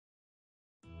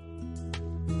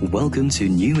Welcome to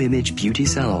New Image Beauty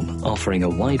Salon, offering a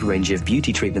wide range of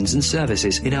beauty treatments and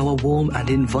services in our warm and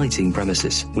inviting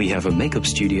premises. We have a makeup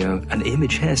studio, an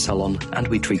image hair salon, and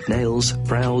we treat nails,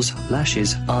 brows,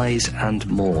 lashes, eyes, and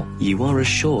more. You are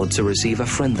assured to receive a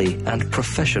friendly and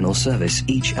professional service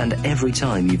each and every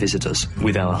time you visit us.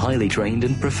 With our highly trained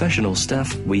and professional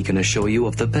staff, we can assure you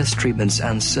of the best treatments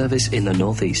and service in the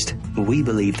Northeast. We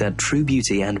believe that true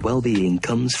beauty and well-being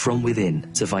comes from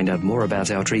within. To find out more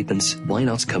about our treatments, why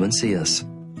not come and see us?